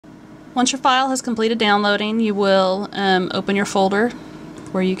Once your file has completed downloading, you will open your folder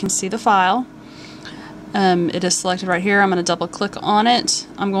where you can see the file. It is selected right here. I'm going to double click on it.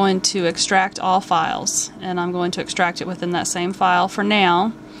 I'm going to extract all files, and I'm going to extract it within that same file for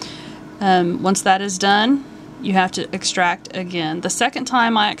now. Once that is done, you have to extract again. The second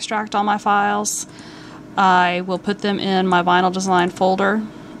time I extract all my files, I will put them in my Vinyl Design folder.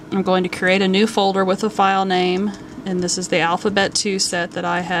 I'm going to create a new folder with a file name, and this is the Alphabet 2 set that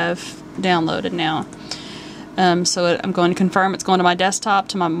I have downloaded now. So I'm going to confirm it's going to my desktop,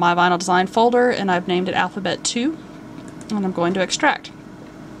 to my Vinyl Design folder, and I've named it Alphabet 2, and I'm going to extract.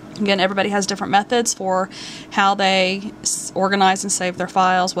 Again, everybody has different methods for how they organize and save their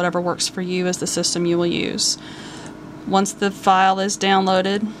files. Whatever works for you is the system you will use. Once the file is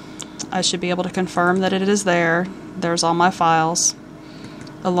downloaded, I should be able to confirm that it is there. There's all my files,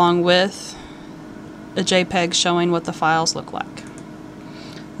 along with a JPEG showing what the files look like.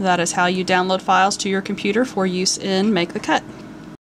 That is how you download files to your computer for use in Make the Cut.